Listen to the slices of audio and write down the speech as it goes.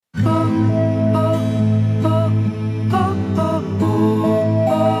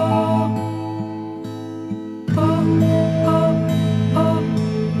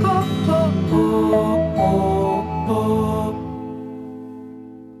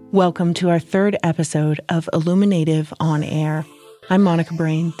Welcome to our third episode of Illuminative On Air. I'm Monica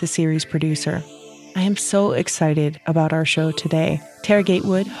Brain, the series producer. I am so excited about our show today. Tara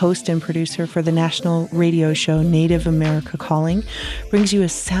Gatewood, host and producer for the national radio show Native America Calling, brings you a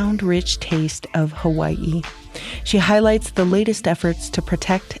sound-rich taste of Hawaii. She highlights the latest efforts to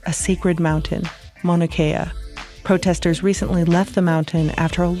protect a sacred mountain, Mauna Kea. Protesters recently left the mountain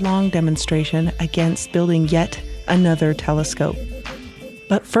after a long demonstration against building yet another telescope.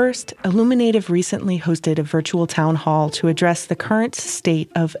 But first, Illuminative recently hosted a virtual town hall to address the current state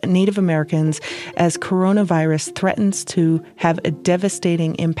of Native Americans as coronavirus threatens to have a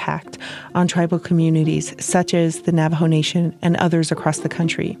devastating impact on tribal communities such as the Navajo Nation and others across the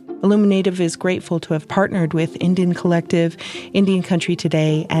country. Illuminative is grateful to have partnered with Indian Collective, Indian Country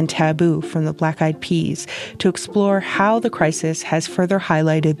Today, and Taboo from the Black Eyed Peas to explore how the crisis has further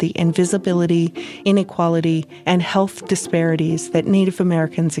highlighted the invisibility, inequality, and health disparities that Native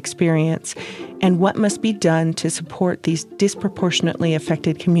Americans experience, and what must be done to support these disproportionately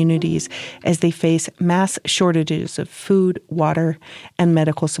affected communities as they face mass shortages of food, water, and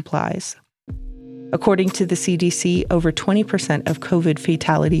medical supplies. According to the CDC, over 20% of COVID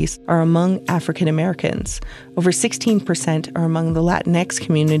fatalities are among African Americans, over 16% are among the Latinx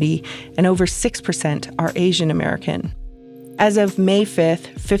community, and over 6% are Asian American. As of May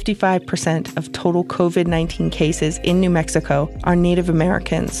 5th, 55% of total COVID-19 cases in New Mexico are Native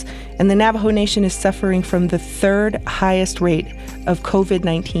Americans, and the Navajo Nation is suffering from the third highest rate of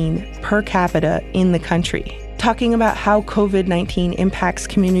COVID-19 per capita in the country. Talking about how COVID-19 impacts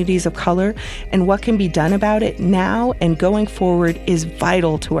communities of color and what can be done about it now and going forward is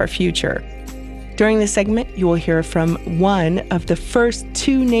vital to our future. During this segment, you will hear from one of the first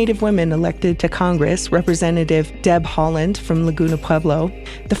two Native women elected to Congress, Representative Deb Haaland from Laguna Pueblo,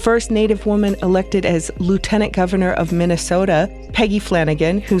 the first Native woman elected as Lieutenant Governor of Minnesota, Peggy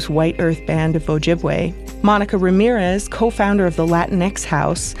Flanagan, whose White Earth Band of Ojibwe, Monica Ramirez, co-founder of the Latinx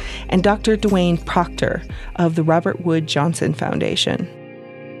House, and Dr. Dwayne Proctor of the Robert Wood Johnson Foundation.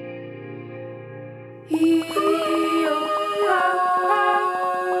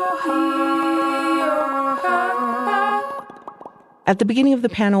 At the beginning of the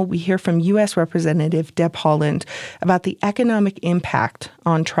panel, we hear from U.S. Representative Deb Haaland about the economic impact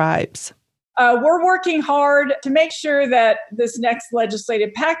on tribes. We're working hard to make sure that this next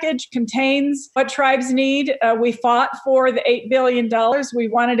legislative package contains what tribes need. We fought for the $8 billion. We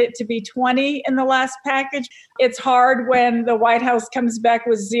wanted it to be 20 in the last package. It's hard when the White House comes back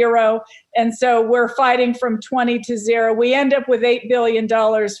with zero. And so we're fighting from 20 to zero. We end up with $8 billion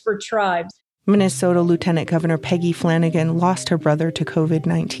for tribes. Minnesota Lieutenant Governor Peggy Flanagan lost her brother to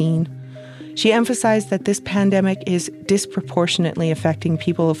COVID-19. She emphasized that this pandemic is disproportionately affecting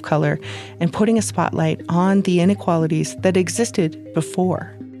people of color and putting a spotlight on the inequalities that existed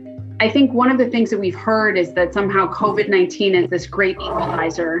before. I think one of the things that we've heard is that somehow COVID-19 is this great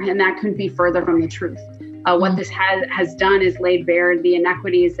equalizer, and that couldn't be further from the truth. What this has done is laid bare the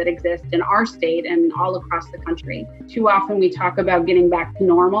inequities that exist in our state and all across the country. Too often we talk about getting back to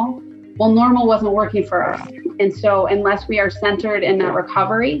normal. Well, normal wasn't working for us. And so unless we are centered in that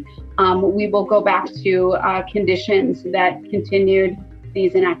recovery, we will go back to conditions that continued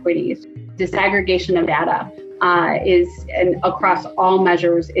these inequities. Disaggregation of data and across all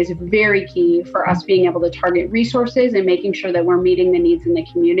measures is very key for us being able to target resources and making sure that we're meeting the needs in the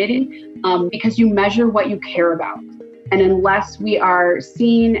community, because you measure what you care about. And unless we are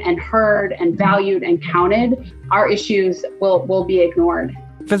seen and heard and valued and counted, our issues will be ignored.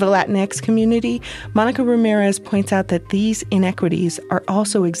 For the Latinx community, Monica Ramirez points out that these inequities are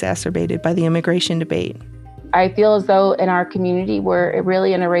also exacerbated by the immigration debate. I feel as though in our community, we're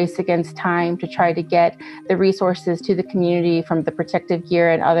really in a race against time to try to get the resources to the community from the protective gear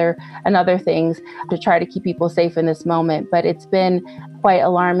and other things to try to keep people safe in this moment. But it's been quite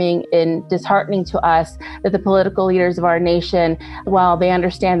alarming and disheartening to us that the political leaders of our nation, while they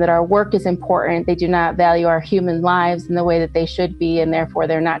understand that our work is important, they do not value our human lives in the way that they should be, and therefore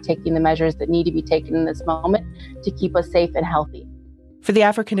they're not taking the measures that need to be taken in this moment to keep us safe and healthy. For the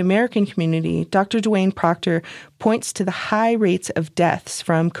African American community, Dr. Dwayne Proctor points to the high rates of deaths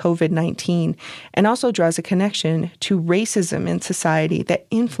from COVID-19 and also draws a connection to racism in society that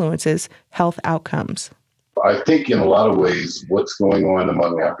influences health outcomes. I think in a lot of ways, what's going on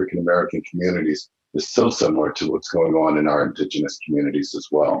among African American communities is so similar to what's going on in our indigenous communities as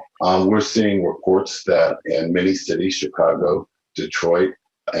well. We're seeing reports that in many cities, Chicago, Detroit,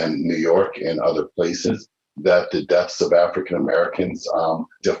 and New York and other places, that the deaths of African Americans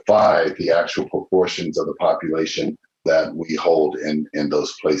defy the actual proportions of the population that we hold in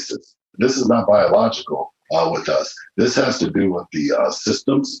those places. This is not biological. with us. This has to do with the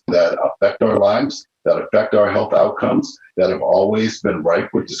systems that affect our lives, that affect our health outcomes, that have always been rife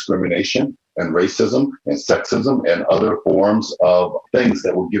with discrimination and racism and sexism and other forms of things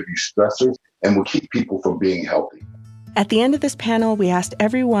that will give you stressors and will keep people from being healthy. At the end of this panel, we asked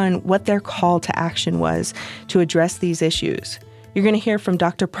everyone what their call to action was to address these issues. You're going to hear from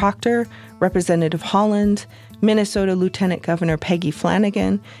Dr. Proctor, Representative Holland, Minnesota Lieutenant Governor Peggy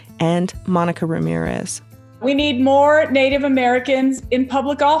Flanagan, and Monica Ramirez. We need more Native Americans in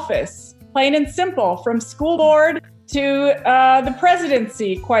public office, plain and simple, from school board to the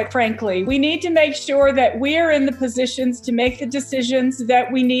presidency, quite frankly. We need to make sure that we are in the positions to make the decisions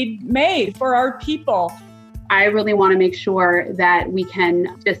that we need made for our people. I really want to make sure that we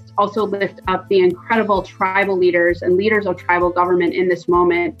can just also lift up the incredible tribal leaders and leaders of tribal government in this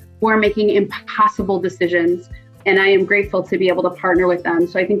moment who are making impossible decisions. And I am grateful to be able to partner with them.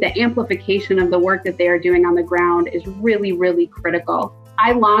 So I think the amplification of the work that they are doing on the ground is really, really critical.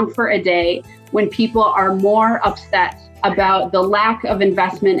 I long for a day when people are more upset about the lack of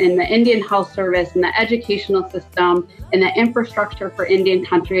investment in the Indian Health Service and the educational system and the infrastructure for Indian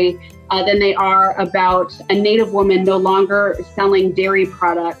country than they are about a Native woman no longer selling dairy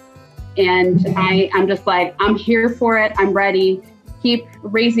products. And I'm just like, I'm here for it. I'm ready. Keep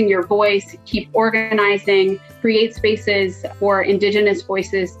raising your voice, keep organizing, create spaces for Indigenous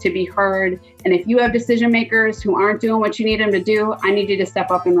voices to be heard. And if you have decision makers who aren't doing what you need them to do, I need you to step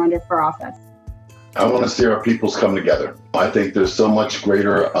up and run for office. I want to see our peoples come together. I think there's so much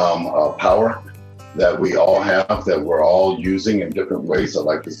greater power that we all have, that we're all using in different ways. I'd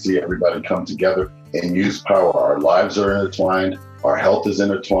like to see everybody come together and use power. Our lives are intertwined. Our health is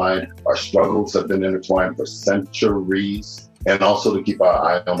intertwined. Our struggles have been intertwined for centuries. And also to keep our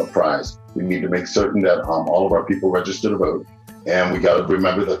eye on the prize. We need to make certain that all of our people register to vote. And we got to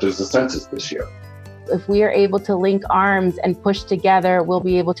remember that there's a census this year. If we are able to link arms and push together, we'll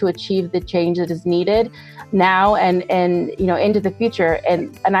be able to achieve the change that is needed now and into the future.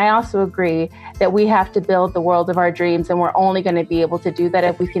 And I also agree that we have to build the world of our dreams, and we're only going to be able to do that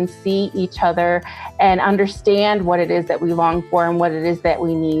if we can see each other and understand what it is that we long for and what it is that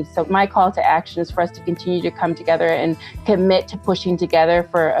we need. So my call to action is for us to continue to come together and commit to pushing together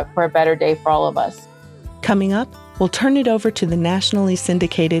for a better day for all of us. Coming up, we'll turn it over to the nationally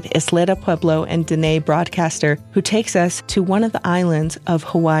syndicated Isleta Pueblo and Dene broadcaster who takes us to one of the islands of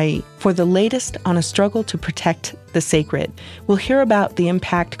Hawaii for the latest on a struggle to protect the sacred. We'll hear about the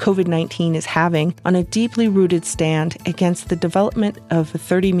impact COVID-19 is having on a deeply rooted stand against the development of a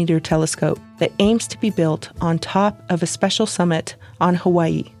 30-meter telescope that aims to be built on top of a special summit on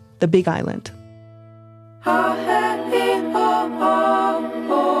Hawaii, the Big Island.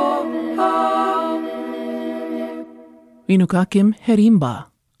 Inukakim Herimba.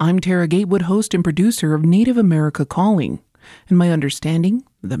 I'm Tara Gatewood, host and producer of Native America Calling. And my understanding,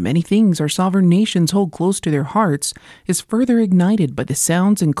 the many things our sovereign nations hold close to their hearts, is further ignited by the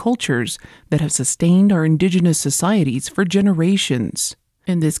sounds and cultures that have sustained our indigenous societies for generations.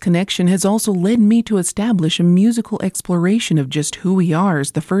 And this connection has also led me to establish a musical exploration of just who we are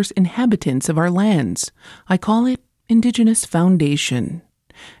as the first inhabitants of our lands. I call it Indigenous Foundation.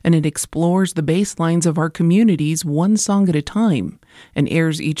 And it explores the baselines of our communities one song at a time and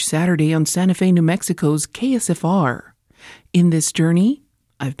airs each Saturday on Santa Fe, New Mexico's KSFR. In this journey,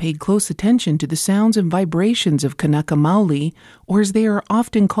 I've paid close attention to the sounds and vibrations of Kanaka Maoli, or as they are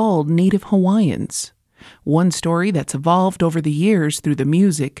often called, Native Hawaiians. One story that's evolved over the years through the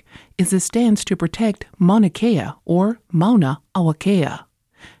music is the stance to protect Mauna Kea, or Mauna Awakea.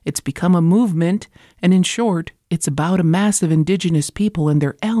 It's become a movement, and in short, it's about a mass of indigenous people and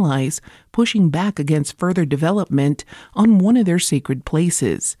their allies pushing back against further development on one of their sacred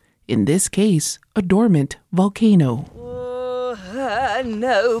places, in this case, a dormant volcano.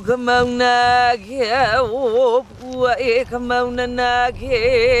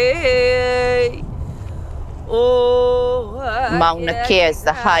 Mauna Kea is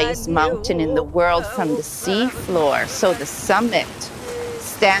the highest mountain in the world from the seafloor, so the summit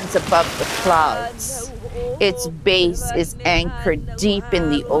stands above the clouds. Its base is anchored deep in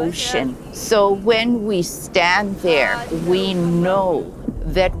the ocean. So when we stand there, we know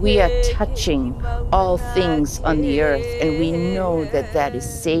that we are touching all things on the earth, and we know that that is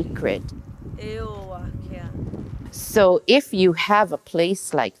sacred. So if you have a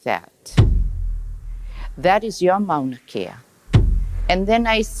place like that, that is your Mauna Kea. And then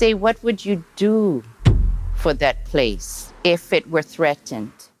I say, what would you do for that place if it were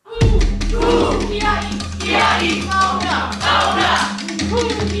threatened?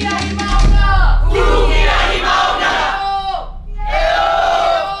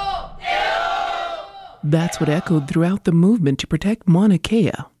 That's what echoed throughout the movement to protect Mauna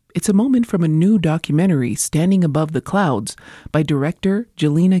Kea. It's a moment from a new documentary, Standing Above the Clouds, by director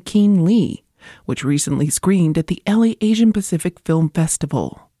Jelena Keane Lee, which recently screened at the LA Asian Pacific Film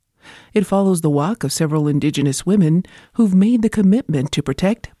Festival. It follows the walk of several Indigenous women who've made the commitment to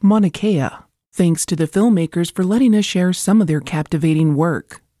protect Mauna Kea. Thanks to the filmmakers for letting us share some of their captivating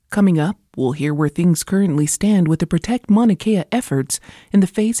work. Coming up, we'll hear where things currently stand with the Protect Mauna Kea efforts in the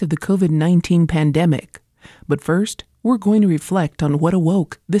face of the COVID-19 pandemic. But first, we're going to reflect on what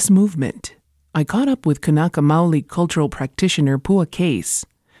awoke this movement. I caught up with Kanaka Maoli cultural practitioner Pua Case.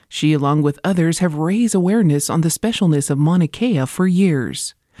 She, along with others, have raised awareness on the specialness of Mauna Kea for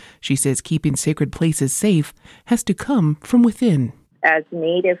years. She says keeping sacred places safe has to come from within. As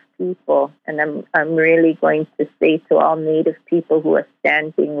Native people, and I'm really going to say to all Native people who are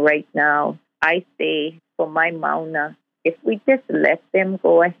standing right now, I say for my Mauna, if we just let them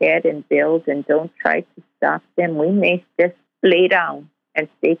go ahead and build and don't try to stop them, we may just lay down and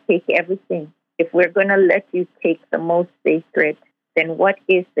say, take everything. If we're going to let you take the most sacred, then what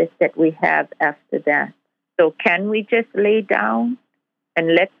is it that we have after that? So can we just lay down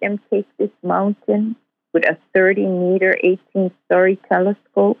and let them take this mountain with a 30-meter, 18-story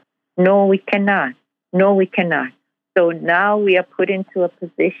telescope? No, we cannot. No, we cannot. So now we are put into a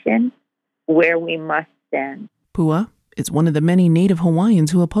position where we must stand. Pua is one of the many Native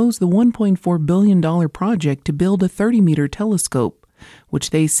Hawaiians who oppose the $1.4 billion project to build a 30-meter telescope,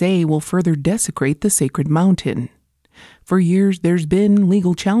 which they say will further desecrate the sacred mountain. For years, there's been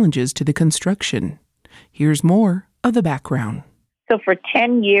legal challenges to the construction. Here's more of the background. So for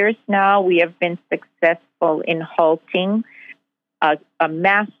 10 years now, we have been successful in halting a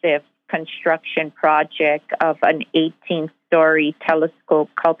massive construction project of an 18-story telescope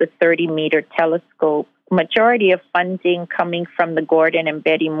called the 30-meter telescope. Majority of funding coming from the Gordon and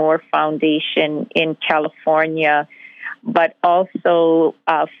Betty Moore Foundation in California, but also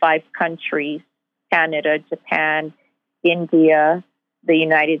 5 countries, Canada, Japan, India, the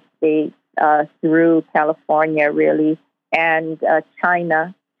United States, through California, really, and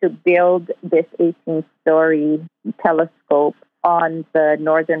China, to build this 18-story telescope on the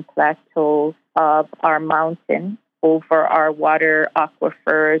northern plateau of our mountain over our water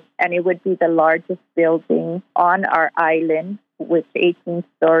aquifers. And it would be the largest building on our island, which 18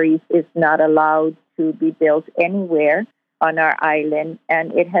 stories is not allowed to be built anywhere on our island.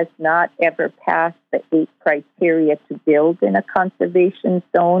 And it has not ever passed the 8 criteria to build in a conservation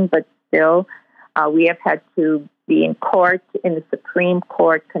zone, but still we have had to be in court, in the Supreme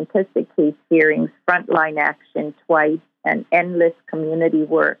Court, contested case hearings, frontline action twice, and endless community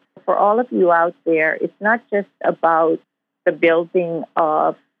work. For all of you out there, it's not just about the building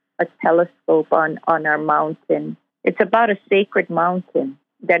of a telescope on our mountain. It's about a sacred mountain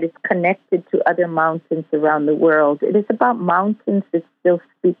that is connected to other mountains around the world. It is about mountains that still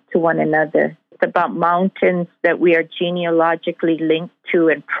speak to one another. It's about mountains that we are genealogically linked to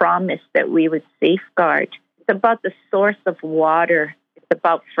and promised that we would safeguard. It's about the source of water. It's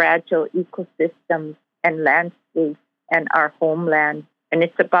about fragile ecosystems and landscapes and our homeland. And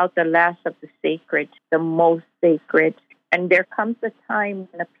it's about the last of the sacred, the most sacred. And there comes a time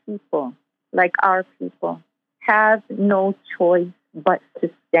when a people, like our people, have no choice but to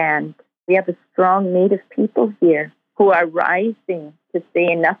stand. We have a strong Native people here who are rising to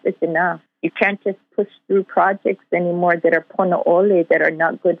say enough is enough. You can't just push through projects anymore that are pono'ole, that are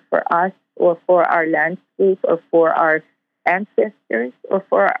not good for us or for our landscape or for our ancestors or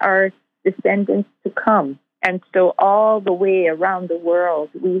for our descendants to come. And so all the way around the world,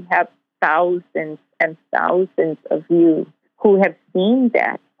 we have thousands and thousands of you who have seen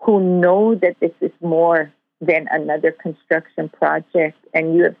that, who know that this is more than another construction project.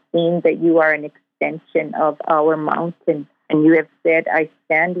 And you have seen that you are an extension of our mountain. And you have said, I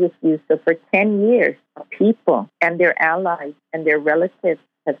stand with you. So for 10 years, people and their allies and their relatives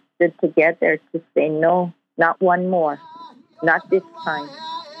have stood together to say, no, not one more, not this time.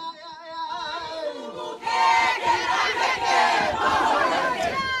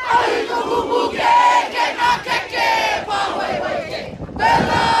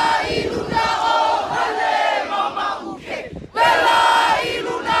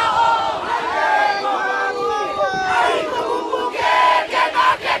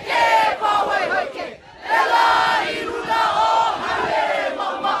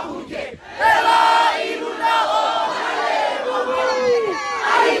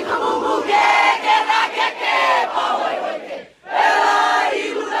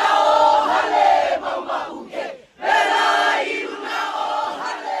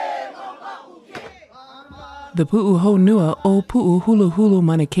 The Pu'uhonua o Pu'uhuluhulu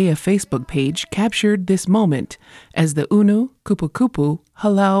Mauna Kea Facebook page captured this moment as the Unu Kupu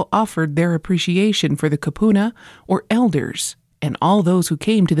Halau offered their appreciation for the Kupuna, or elders, and all those who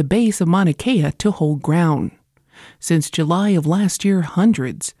came to the base of Mauna Kea to hold ground. Since July of last year,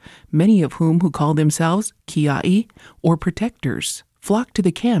 hundreds, many of whom who call themselves Kia'i, or protectors, flocked to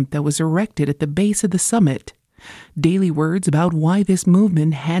the camp that was erected at the base of the summit. Daily words about why this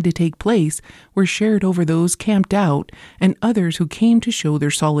movement had to take place were shared over those camped out and others who came to show their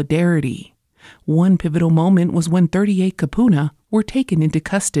solidarity. One pivotal moment was when 38 kupuna were taken into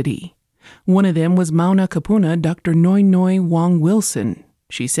custody. One of them was Mauna Kupuna Dr. Noinoi Wong Wilson.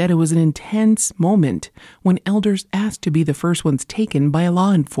 She said it was an intense moment when elders asked to be the first ones taken by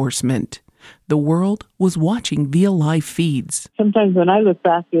law enforcement. The world was watching via live feeds. Sometimes when I look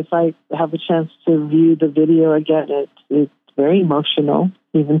back, if I have a chance to view the video again, it's very emotional,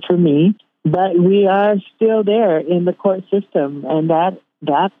 even for me. But we are still there in the court system, and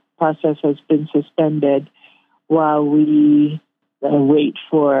that process has been suspended while we wait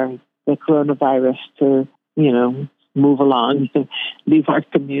for the coronavirus to, move along, leave our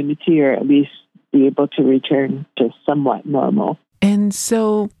community, or at least be able to return to somewhat normal. And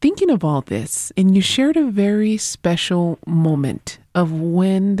so, thinking of all this, and you shared a very special moment of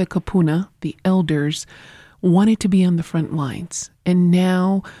when the kupuna, the elders, wanted to be on the front lines. And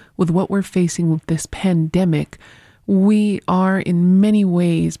now, with what we're facing with this pandemic, we are in many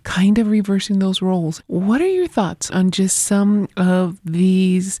ways kind of reversing those roles. What are your thoughts on just some of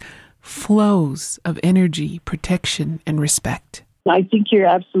these flows of energy, protection, and respect? I think you're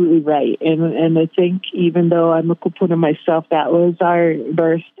absolutely right. And I think even though I'm a kupuna myself, that was our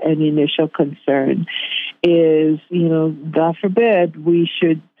first and initial concern is, God forbid, we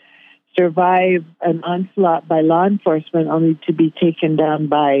should survive an onslaught by law enforcement only to be taken down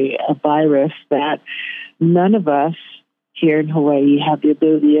by a virus that none of us here in Hawaii have the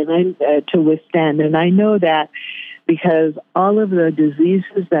ability to withstand. And I know that because all of the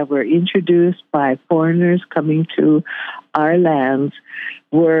diseases that were introduced by foreigners coming to our lands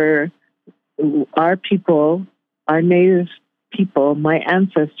were our people, our native people, my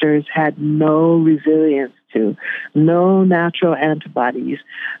ancestors had no resilience to, no natural antibodies,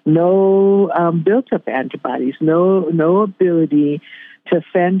 no built-up antibodies, no ability to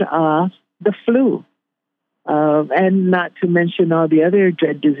fend off the flu. And not to mention all the other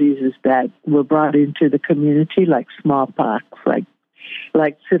dread diseases that were brought into the community, like smallpox,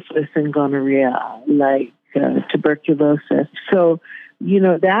 like syphilis and gonorrhea, like tuberculosis. So,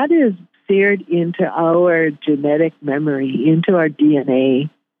 that is seared into our genetic memory, into our DNA.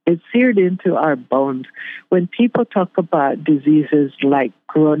 It's seared into our bones. When people talk about diseases like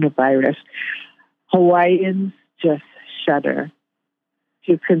coronavirus, Hawaiians just shudder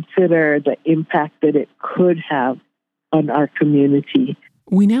to consider the impact that it could have on our community.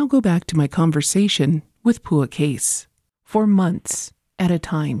 We now go back to my conversation with Pua Case. For months at a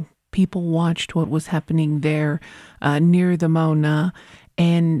time, people watched what was happening there near the Mauna,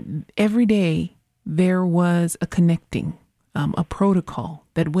 and every day there was a connecting, a protocol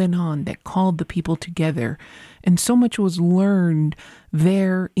that went on that called the people together, and so much was learned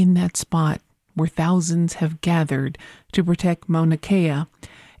there in that spot where thousands have gathered to protect Mauna Kea,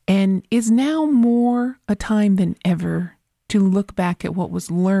 and is now more a time than ever to look back at what was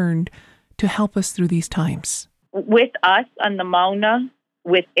learned to help us through these times. With us on the Mauna,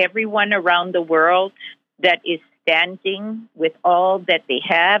 with everyone around the world that is standing with all that they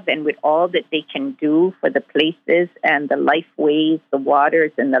have and with all that they can do for the places and the lifeways, the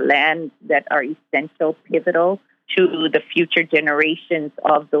waters and the land that are essential, pivotal to the future generations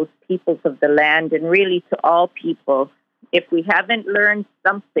of those peoples of the land, and really to all people. If we haven't learned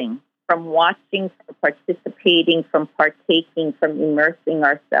something from watching, from participating, from partaking, from immersing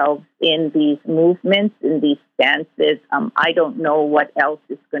ourselves in these movements, in these stances, I don't know what else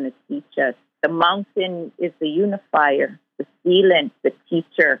is going to teach us. The mountain is the unifier, the sealant, the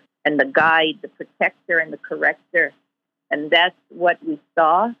teacher, and the guide, the protector and the corrector. And that's what we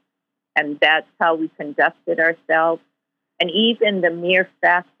saw. And that's how we conducted ourselves. And even the mere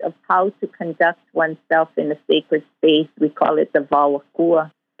fact of how to conduct oneself in a sacred space, we call it the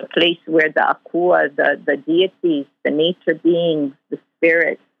Vauakua, the place where the Akua, the deities, the nature beings, the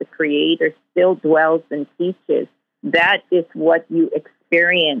spirits, the creator still dwells and teaches. That is what you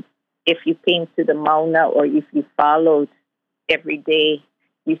experience if you came to the Mauna or if you followed every day.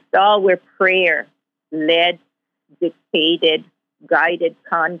 You saw where prayer led, dictated, guided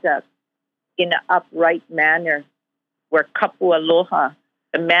conduct in an upright manner, where kapu aloha,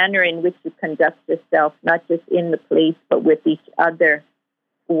 the manner in which you conduct yourself, not just in the place, but with each other,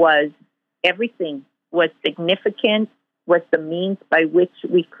 was everything. was significant, was the means by which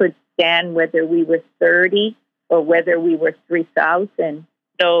we could stand whether we were 30 or whether we were 3,000.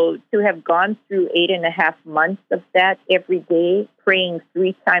 So to have gone through 8.5 months of that every day, praying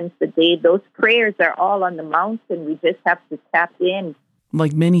 3 times a day, those prayers are all on the mountain. We just have to tap in.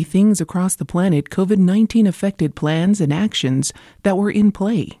 Like many things across the planet, COVID-19 affected plans and actions that were in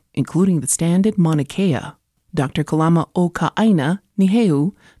play, including the stand at Mauna Kea. Dr. Kalama o Ka'aina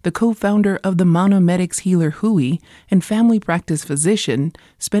Niheu, the co-founder of the Mauna Medics Healer Hui and family practice physician,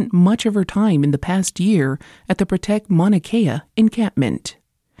 spent much of her time in the past year at the Protect Mauna Kea encampment.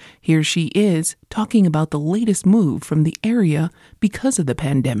 Here she is talking about the latest move from the area because of the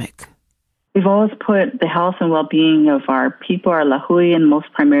pandemic. We've always put the health and well-being of our people, our lahui, and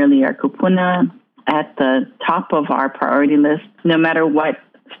most primarily our kupuna, at the top of our priority list, no matter what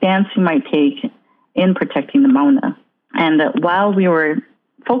stance we might take in protecting the Mauna. And while we were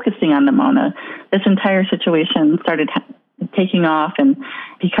focusing on the Mauna, this entire situation started taking off and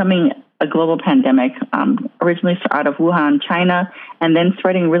becoming a global pandemic, originally out of Wuhan, China, and then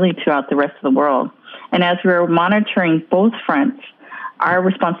spreading really throughout the rest of the world. And as we were monitoring both fronts, our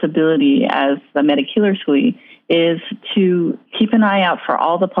responsibility as the Medic Healers Hui is to keep an eye out for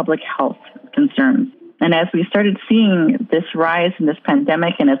all the public health concerns. And as we started seeing this rise in this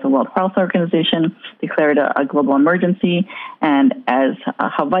pandemic, and as the World Health Organization declared a global emergency, and as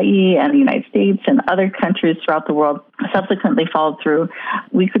Hawaii and the United States and other countries throughout the world subsequently followed through,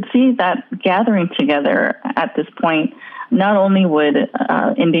 we could see that gathering together at this point not only would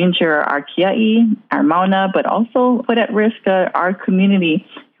endanger our kia'i, our mauna, but also put at risk our community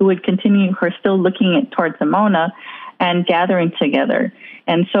who would continue, who are still looking towards the mauna and gathering together.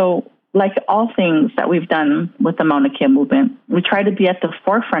 And so, like all things that we've done with the Mauna Kea movement, we try to be at the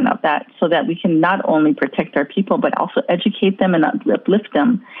forefront of that so that we can not only protect our people, but also educate them and uplift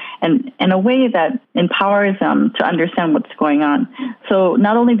them and in a way that empowers them to understand what's going on. So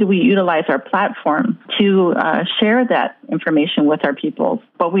not only do we utilize our platform to share that information with our people,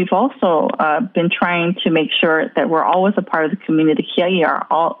 but we've also been trying to make sure that we're always a part of the community. The kia'i are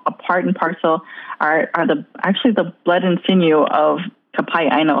all a part and parcel, are the blood and sinew of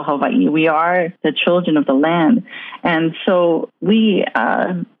Kapai Aina Hawaii. We are the children of the land. And so we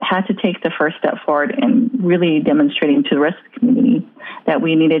had to take the first step forward in really demonstrating to the rest of the community that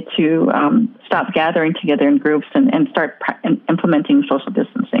we needed to stop gathering together in groups and start implementing social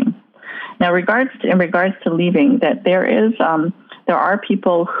distancing. Now, in regards to leaving, that there are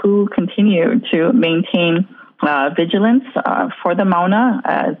people who continue to maintain vigilance for the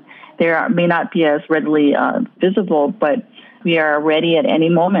Mauna. They may not be as readily visible, but we are ready at any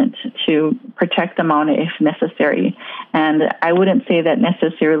moment to protect the Mauna if necessary. And I wouldn't say that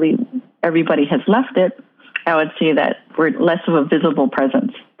necessarily everybody has left it. I would say that we're less of a visible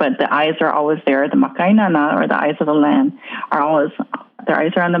presence, but the eyes are always there. The makainana, or the eyes of the land, their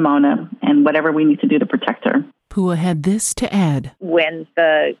eyes are on the Mauna and whatever we need to do to protect her. Pua had this to add. When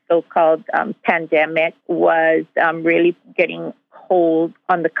the so-called pandemic was really getting hold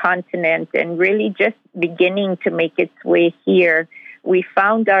on the continent and really just beginning to make its way here, we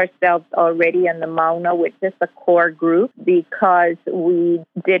found ourselves already in the Mauna with just a core group because we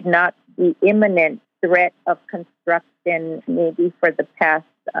did not see imminent threat of construction maybe for the past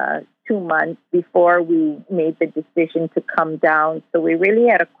 2 months before we made the decision to come down. So we really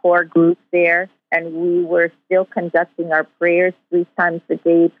had a core group there, and we were still conducting our prayers 3 times a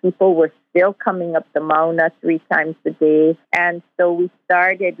day. People were still coming up the Mauna 3 times a day. And so we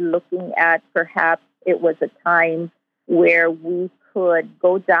started looking at perhaps it was a time where we could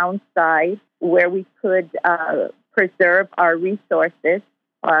go downside, where we could preserve our resources,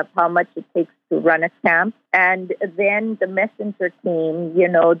 how much it takes to run a camp. And then the messenger came,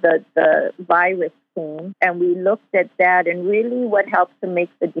 the virus came, and we looked at that. And really what helped to make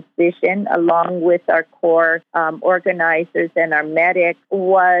the decision, along with our core organizers and our medics,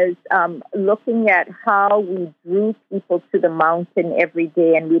 was looking at how we drew people to the mountain every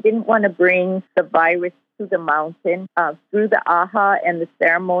day. And we didn't want to bring the virus to the mountain. Through the aha and the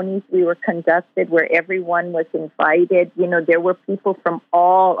ceremonies we were conducted where everyone was invited, there were people from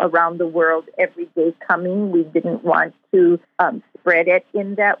all around the world every day coming. We didn't want to spread it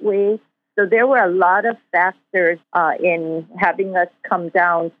in that way. So there were a lot of factors in having us come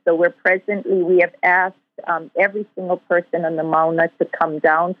down. So we have asked every single person on the Mauna to come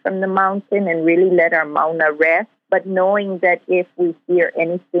down from the mountain and really let our Mauna rest. But knowing that if we hear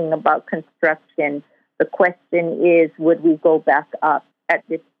anything about construction, the question is, would we go back up at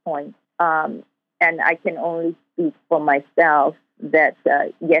this point? And I can only speak for myself that,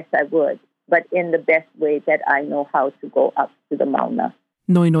 yes, I would, but in the best way that I know how to go up to the Mauna.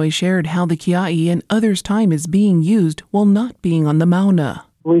 Noinoi shared how the Kia'i and others' time is being used while not being on the Mauna.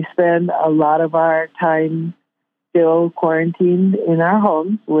 We spend a lot of our time still quarantined in our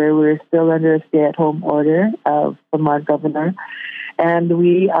homes, where we're still under a stay-at-home order from our governor. And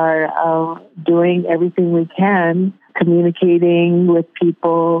we are doing everything we can, communicating with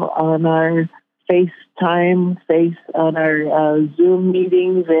people on our FaceTime, on our Zoom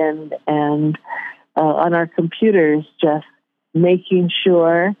meetings, and on our computers, just making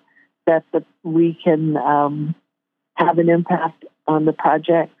sure that we can have an impact on the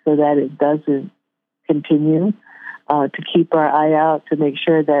project so that it doesn't continue, to keep our eye out, to make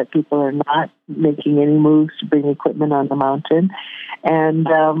sure that people are not making any moves to bring equipment on the mountain. And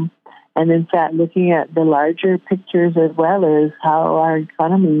in fact, looking at the larger pictures as well as how our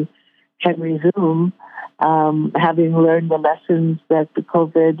economy can resume, having learned the lessons that the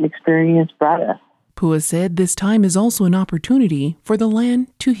COVID experience brought us. Pua said this time is also an opportunity for the land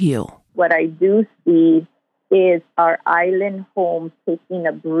to heal. What I do see is our island home taking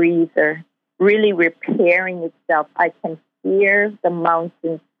a breather, really repairing itself. I can hear the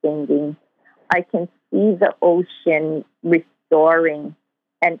mountains singing. I can see the ocean restoring,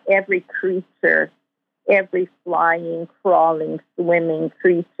 and every creature, every flying, crawling, swimming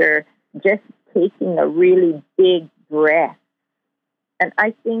creature just taking a really big breath. And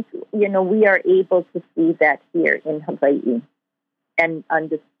I think, we are able to see that here in Hawaii and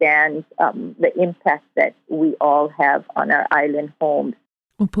understand the impact that we all have on our island homes.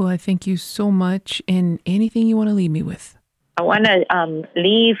 Well, Pua, thank you so much. And anything you want to leave me with? I want to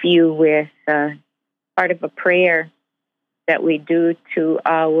leave you with part of a prayer that we do to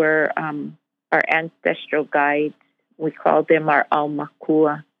our ancestral guides. We call them our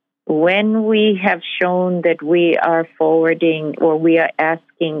aumakua. When we have shown that we are forwarding or we are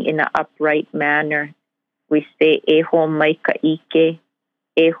asking in an upright manner, we say, Eho mai ka ike,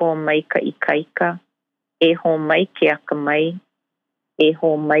 Eho mai ka ikaika, Eho mai ke akamai,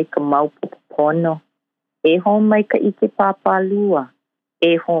 Eho mai ka maupopono, Eho mai ka ike papalua,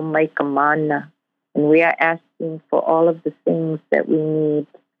 Eho mai ka mana. And we are asking for all of the things that we need.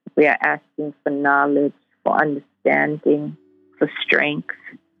 We are asking for knowledge, for understanding, for strength,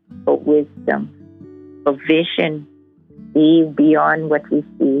 for wisdom, for vision, see beyond what we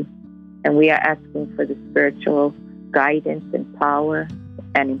see. And we are asking for the spiritual guidance and power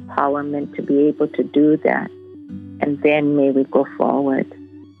and empowerment to be able to do that. And then may we go forward.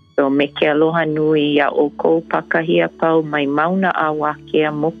 So me ke aloha nui ia o kou pakahia pau mai mauna awa ke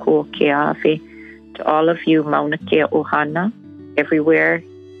a moku o ke ave. To all of you mauna ke ohana everywhere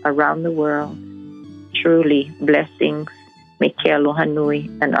around the world. Truly blessings. Me ke aloha nui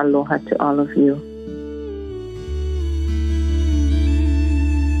and aloha to all of you.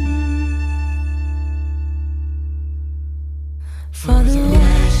 For the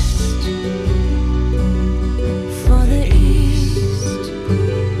west, for the east,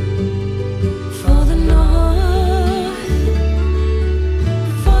 for the north,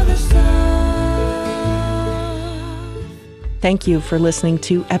 for the south. Thank you for listening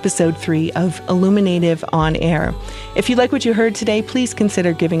to episode 3 of Illuminative on Air. If you like what you heard today, please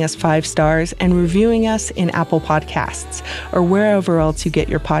consider giving us 5 stars and reviewing us in Apple Podcasts or wherever else you get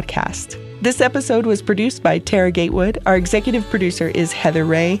your podcast. This episode was produced by Tara Gatewood. Our executive producer is Heather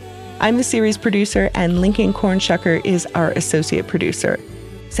Ray. I'm the series producer, and Lincoln Kornschucker is our associate producer.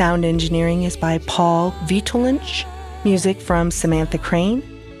 Sound engineering is by Paul Vitolinch. Music from Samantha Crane.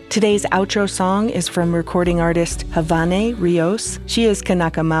 Today's outro song is from recording artist Havane Rios. She is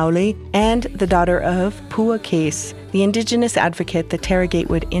Kanaka Maoli and the daughter of Pua Case, the indigenous advocate that Tara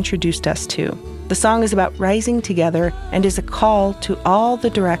Gatewood introduced us to. The song is about rising together and is a call to all the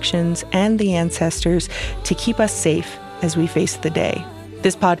directions and the ancestors to keep us safe as we face the day.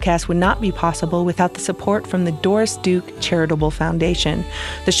 This podcast would not be possible without the support from the Doris Duke Charitable Foundation,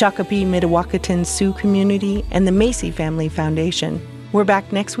 the Shakopee Mdewakanton Sioux Community, and the Macy Family Foundation. We're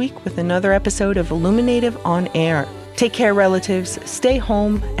back next week with another episode of Illuminative on Air. Take care, relatives, stay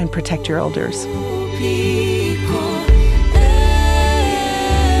home, and protect your elders.